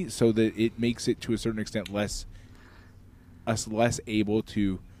extremely, so that it makes it to a certain extent less able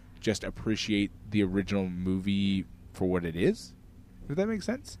to just appreciate the original movie for what it is. Does that make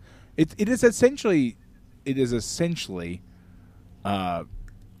sense? It is essentially the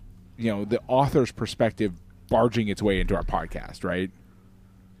author's perspective barging its way into our podcast, right?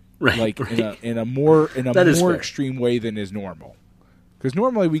 Right. Like in a more fair. extreme way than is normal. Because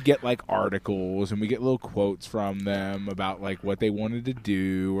normally we get like articles and we get little quotes from them about like what they wanted to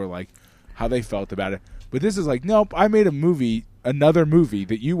do or like how they felt about it. But this is like, nope, I made another movie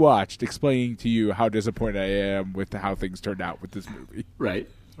that you watched explaining to you how disappointed I am with how things turned out with this movie. Right.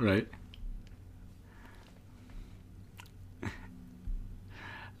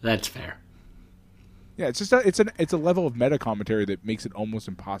 That's fair. Yeah, it's just it's a level of meta commentary that makes it almost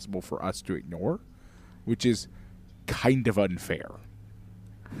impossible for us to ignore, which is kind of unfair.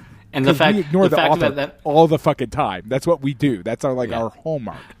 And the fact we ignore the fact author that all the fucking time. That's what we do. That's our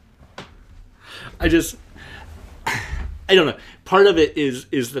hallmark. I don't know. Part of it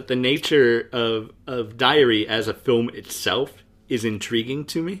is that the nature of Diary as a film itself is intriguing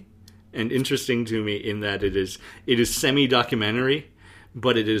to me and interesting to me in that it is semi-documentary,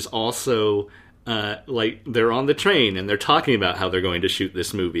 but it is also like they're on the train and they're talking about how they're going to shoot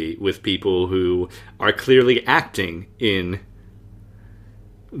this movie with people who are clearly acting in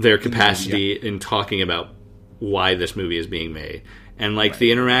their capacity in talking about why this movie is being made. And like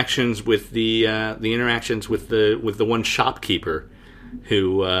the interactions with the one shopkeeper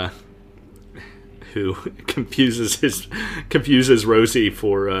who confuses Rosie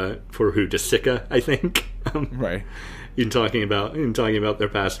for who, DeSica, I think. Right. In talking about their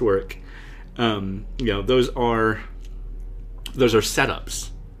past work. Those are setups.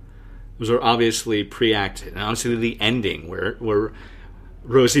 Those are obviously pre-acted. And obviously the ending where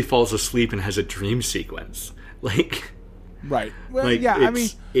Rosie falls asleep and has a dream sequence. Like, right. Well, like, yeah, I mean,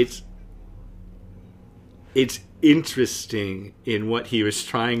 it's interesting in what he was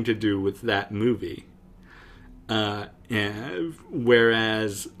trying to do with that movie.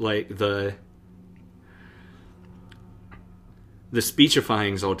 Whereas, like, the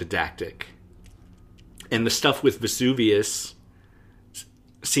speechifying is all didactic. And the stuff with Vesuvius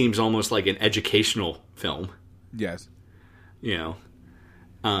seems almost like an educational film. Yes.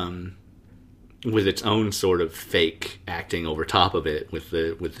 With its own sort of fake acting over top of it, with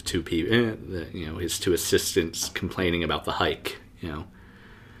the two people, his two assistants complaining about the hike, and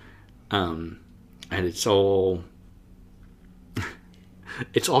it's all,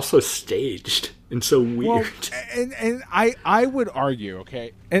 it's also staged and so weird. Well, and I would argue,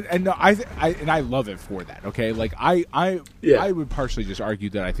 okay, and no, I love it for that, okay. Like I would partially just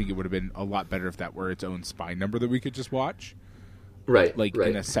argue that I think it would have been a lot better if that were its own spy number that we could just watch, right? Like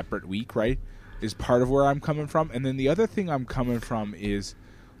in a separate week, right? Is part of where I'm coming from. And then the other thing I'm coming from is,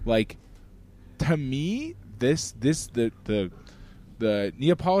 like, to me, the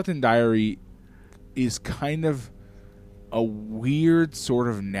Neapolitan Diary is kind of a weird sort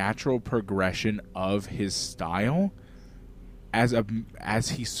of natural progression of his style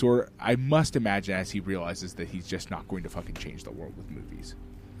I must imagine as he realizes that he's just not going to fucking change the world with movies.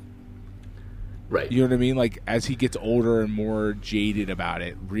 Right. You know what I mean? Like, as he gets older and more jaded about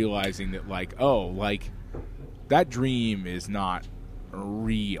it, realizing that, like, oh, like, that dream is not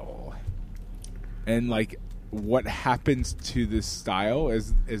real. And, like, what happens to this style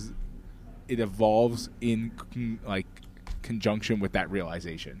as it evolves in, like, conjunction with that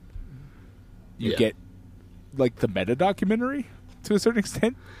realization. You get, like, the meta-documentary to a certain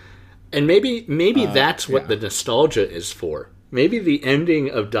extent. And maybe that's what the nostalgia is for. Maybe the ending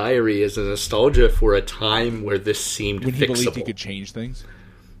of Diary is a nostalgia for a time where this seemed when he fixable. believed he could change things.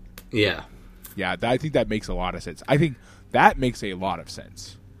 Yeah. Yeah, I think that makes a lot of sense. I think that makes a lot of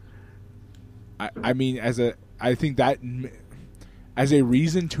sense. I mean, I think that as a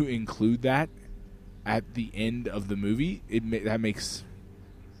reason to include that at the end of the movie,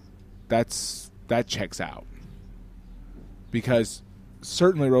 that checks out. Because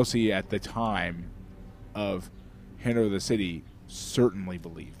certainly Rossi at the time of Hand Over the City certainly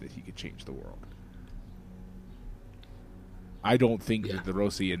believed that he could change the world. I don't think that the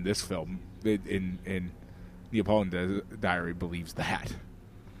Rossi in this film, in Neapolitan Diary, believes that.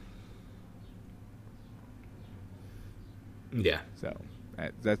 Yeah. So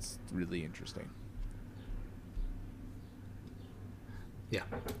that's really interesting. Yeah.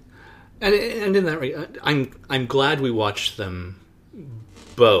 And in that regard, I'm glad we watched them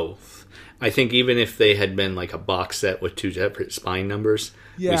both. I think even if they had been like a box set with two separate spine numbers,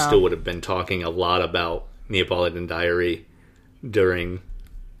 we still would have been talking a lot about Neapolitan Diary during.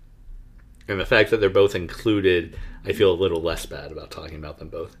 And the fact that they're both included, I feel a little less bad about talking about them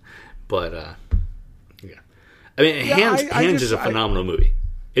both. But, yeah. I mean, Hands is a phenomenal movie.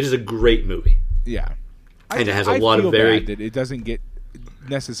 It is a great movie. Yeah. And it has a lot of very... bad that it doesn't get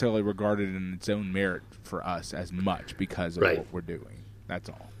necessarily regarded in its own merit for us as much because of what we're doing. That's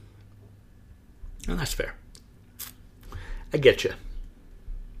all. Oh, that's fair. I get you.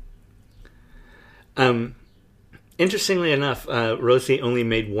 Interestingly enough, Rossi only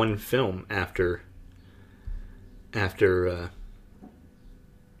made one film after Diary.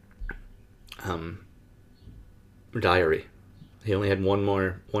 He only had one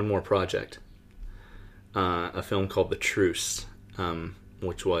more project. A film called The Truce,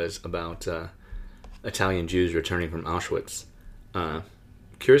 which was about Italian Jews returning from Auschwitz.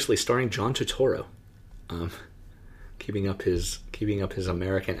 Curiously, starring John Turturro, keeping up his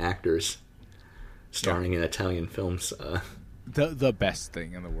American actors, starring in Italian films. The best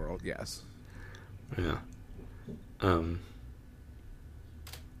thing in the world, yes. Yeah.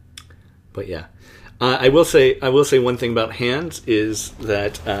 But yeah, I will say one thing about Hands is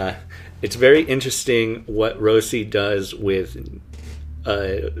that it's very interesting what Rossi does with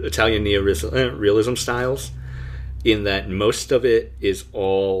Italian neorealism styles. In that most of it is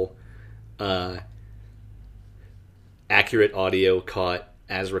all accurate audio caught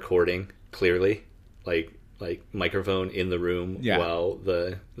as recording, clearly, like microphone in the room while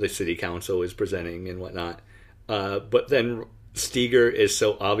the city council is presenting and whatnot. But then Steger is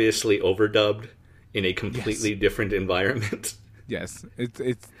so obviously overdubbed in a completely different environment. Yes,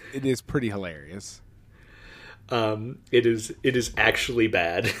 it is pretty hilarious. It is actually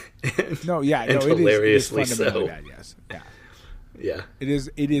bad. And hilariously so. Bad, yes, yeah.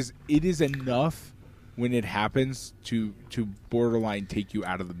 It is enough when it happens to borderline take you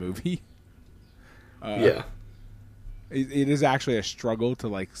out of the movie. It is actually a struggle to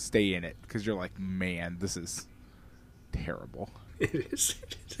like stay in it because you're like, man, this is terrible. It is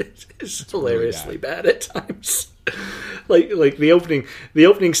hilariously bad at times. like the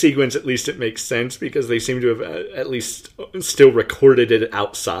opening sequence, at least it makes sense because they seem to have at least still recorded it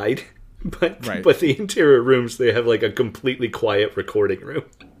outside. But the interior rooms, they have like a completely quiet recording room.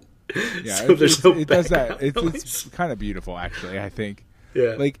 Yeah, so there's no it does that. It's kind of beautiful, actually. I think.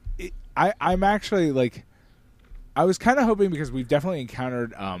 Yeah. Like I'm actually like, I was kind of hoping because we've definitely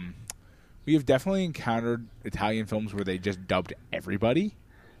encountered Italian films where they just dubbed everybody.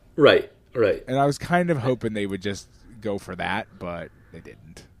 Right. And I was kind of hoping they would just go for that, but they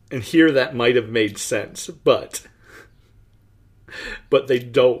didn't. And here that might have made sense, but they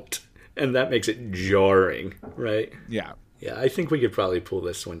don't, and that makes it jarring, right? Yeah. Yeah, I think we could probably pull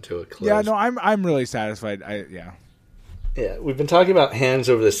this one to a close. Yeah, no, I'm really satisfied. Yeah, we've been talking about Hands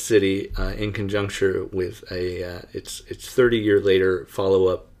Over the City in conjunction with its 30-year later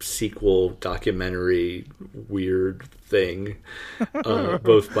follow-up sequel documentary weird thing,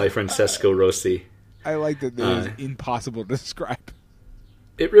 both by Francesco Rossi. I like that it is impossible to describe.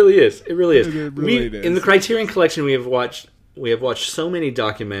 It really is. It really is. It really is. In the Criterion Collection, we have watched so many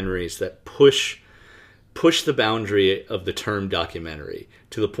documentaries that push push the boundary of the term documentary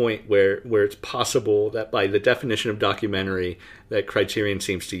to the point where it's possible that by the definition of documentary that Criterion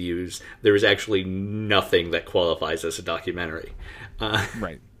seems to use, there is actually nothing that qualifies as a documentary.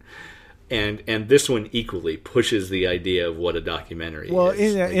 Right. And this one equally pushes the idea of what a documentary is. Well,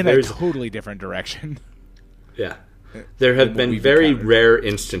 in a totally different direction. Yeah. There have been very rare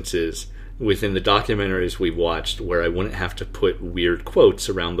instances within the documentaries we've watched where I wouldn't have to put weird quotes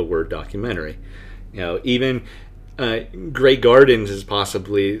around the word documentary. Even Grey Gardens is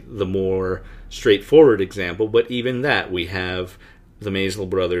possibly the more straightforward example, but even that, we have the Maisel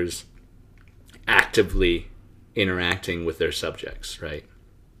brothers actively interacting with their subjects, right?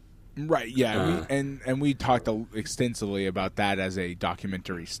 Right, yeah. We talked extensively about that as a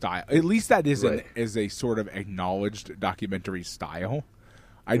documentary style. At least that is a sort of acknowledged documentary style.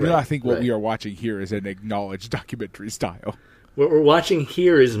 I do not think what we are watching here is an acknowledged documentary style. What we're watching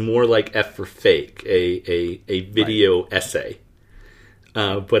here is more like F for Fake, a video essay.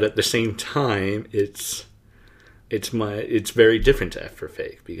 But at the same time, it's very different to F for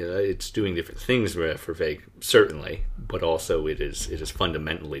Fake because it's doing different things for F for Fake, certainly, but also it is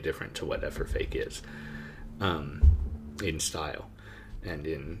fundamentally different to what F for Fake is, in style and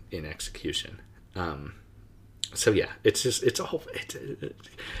in execution. So yeah, it's a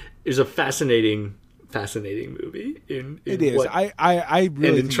fascinating movie. It is. I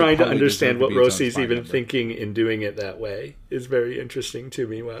really and trying to understand what Rossi's even thinking in doing it that way is very interesting to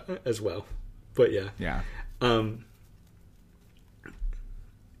me as well. But yeah. Yeah.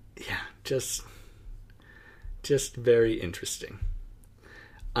 Just very interesting.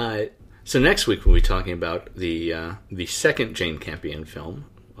 So next week we'll be talking about the second Jane Campion film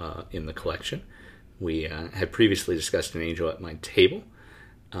in the collection. We had previously discussed An Angel at My Table.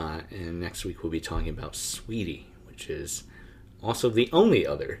 And next week we'll be talking about Sweetie, which is also the only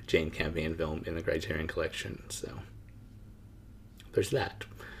other Jane Campion film in the Criterion Collection. So there's that.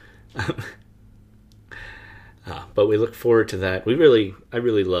 But we look forward to that. I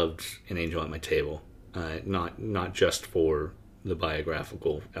really loved An Angel at My Table, not just for the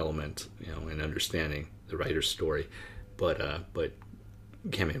biographical element, and understanding the writer's story, but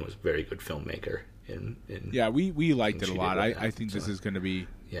Campion was a very good filmmaker. We liked it a lot. I think this is going to be.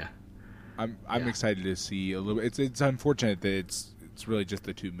 Yeah, I'm excited to see a little. It's unfortunate that it's really just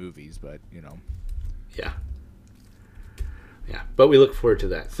the two movies, but Yeah. Yeah, but we look forward to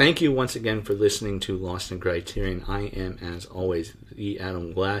that. Thank you once again for listening to Lost in Criterion. I am, as always, the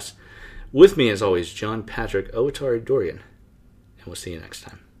Adam Glass. With me, as always, John Patrick Owatari Dorian. And we'll see you next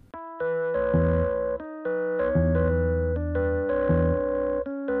time.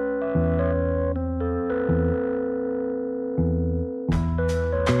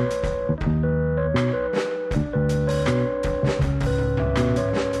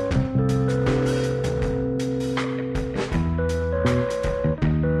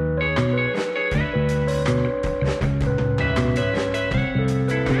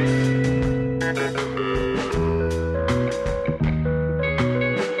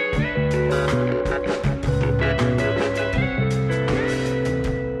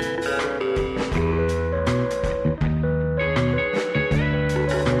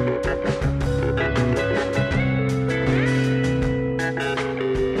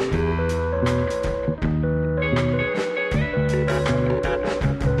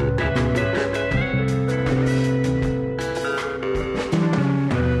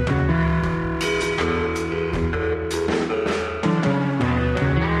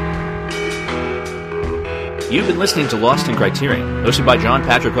 You've been listening to Lost in Criterion, hosted by John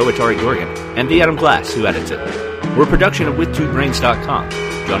Patrick Owatari Dorian and the Adam Glass, who edits it. We're a production of WithTwoBrains.com.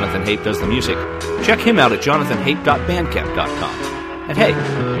 Jonathan Hape does the music. Check him out at jonathanhape.bandcamp.com. And hey,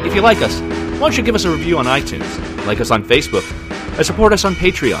 if you like us, why don't you give us a review on iTunes, like us on Facebook, or support us on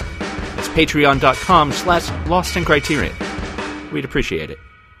Patreon. It's patreon.com/LostInCriterion. We'd appreciate it.